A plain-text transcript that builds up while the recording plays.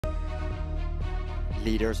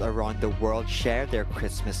Leaders around the world share their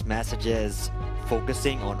Christmas messages,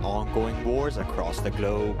 focusing on ongoing wars across the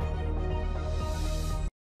globe.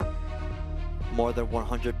 More than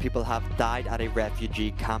 100 people have died at a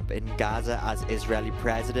refugee camp in Gaza as Israeli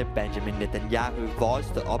President Benjamin Netanyahu vows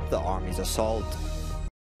to up the army's assault.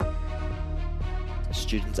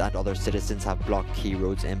 Students and other citizens have blocked key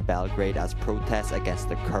roads in Belgrade as protests against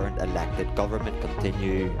the current elected government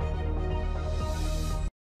continue.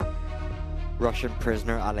 Russian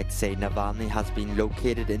prisoner Alexei Navalny has been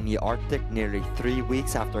located in the Arctic nearly 3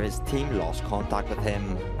 weeks after his team lost contact with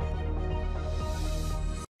him.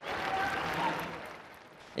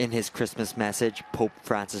 In his Christmas message, Pope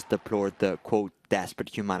Francis deplored the, quote,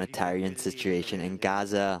 desperate humanitarian situation in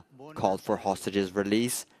Gaza, called for hostages'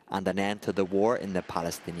 release and an end to the war in the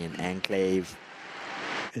Palestinian enclave.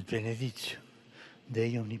 Et benedictio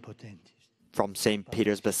Dei omnipotentis. From St.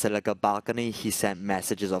 Peter's Basilica balcony, he sent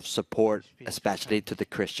messages of support, especially to the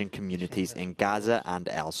Christian communities in Gaza and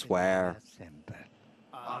elsewhere.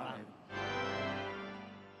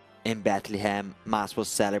 In Bethlehem, Mass was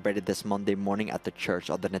celebrated this Monday morning at the Church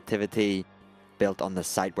of the Nativity, built on the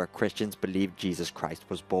site where Christians believe Jesus Christ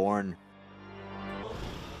was born.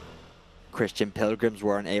 Christian pilgrims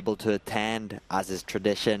were unable to attend, as is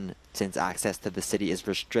tradition, since access to the city is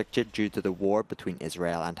restricted due to the war between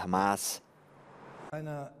Israel and Hamas.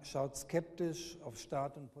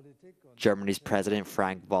 Germany's President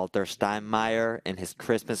Frank-Walter Steinmeier, in his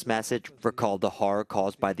Christmas message, recalled the horror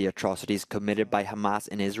caused by the atrocities committed by Hamas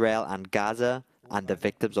in Israel and Gaza and the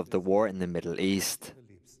victims of the war in the Middle East.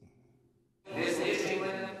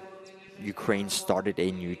 Ukraine started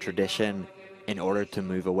a new tradition. In order to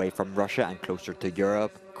move away from Russia and closer to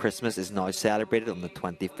Europe, Christmas is now celebrated on the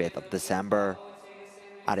 25th of December.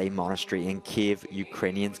 At a monastery in Kiev,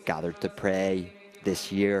 Ukrainians gathered to pray.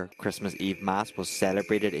 This year, Christmas Eve Mass was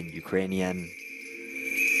celebrated in Ukrainian.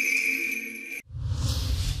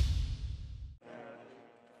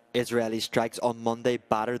 Israeli strikes on Monday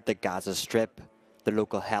battered the Gaza Strip. The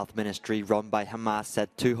local health ministry run by Hamas said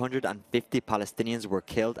 250 Palestinians were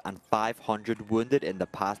killed and 500 wounded in the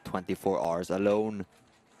past 24 hours alone.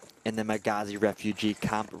 In the Magazi refugee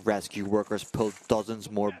camp, rescue workers pulled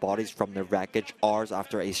dozens more bodies from the wreckage hours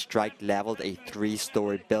after a strike leveled a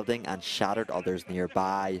 3-story building and shattered others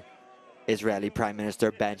nearby. Israeli Prime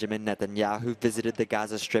Minister Benjamin Netanyahu visited the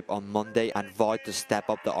Gaza Strip on Monday and vowed to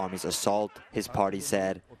step up the army's assault. His party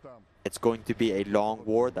said, "It's going to be a long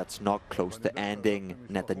war that's not close to ending,"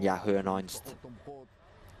 Netanyahu announced.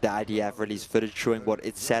 The IDF released footage showing what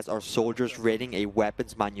it says are soldiers raiding a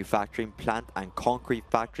weapons manufacturing plant and concrete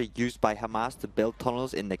factory used by Hamas to build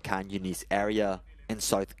tunnels in the Khan Yunis area in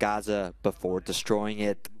South Gaza before destroying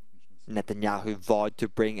it. Netanyahu vowed to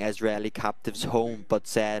bring Israeli captives home but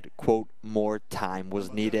said, quote, more time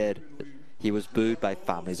was needed. He was booed by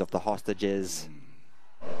families of the hostages.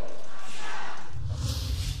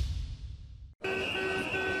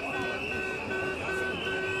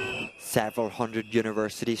 Several hundred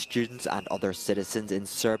university students and other citizens in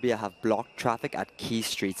Serbia have blocked traffic at key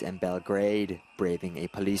streets in Belgrade, braving a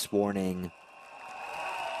police warning.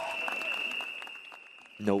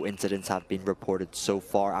 No incidents have been reported so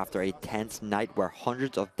far after a tense night where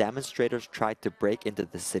hundreds of demonstrators tried to break into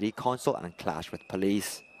the city council and clash with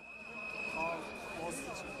police.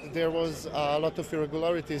 There was a lot of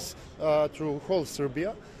irregularities through whole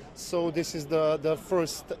Serbia. So this is the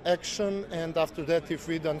first action, and after that, if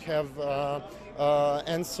we don't have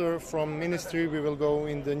answer from ministry, we will go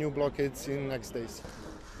in the new blockades in next days.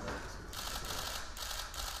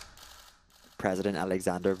 President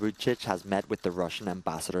Alexander Vučić has met with the Russian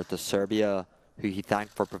ambassador to Serbia, who he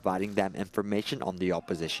thanked for providing them information on the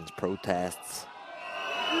opposition's protests.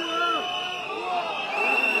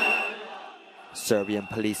 Serbian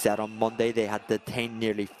police said on Monday they had detained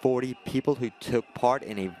nearly 40 people who took part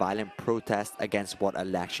in a violent protest against what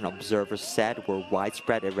election observers said were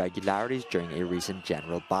widespread irregularities during a recent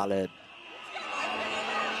general ballot.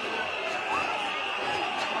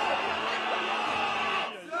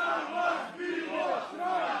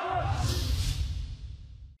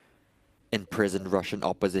 Imprisoned Russian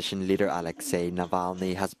opposition leader Alexei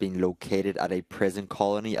Navalny has been located at a prison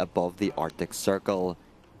colony above the Arctic Circle,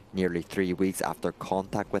 nearly 3 weeks after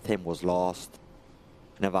contact with him was lost.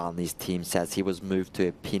 Navalny's team says he was moved to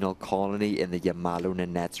a penal colony in the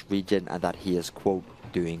Yamalo-Nenets region and that he is, quote,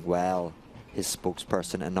 doing well. His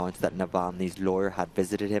spokesperson announced that Navalny's lawyer had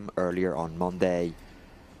visited him earlier on Monday.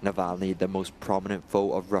 Navalny, the most prominent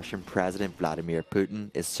foe of Russian President Vladimir Putin,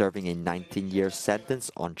 is serving a 19-year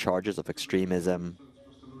sentence on charges of extremism.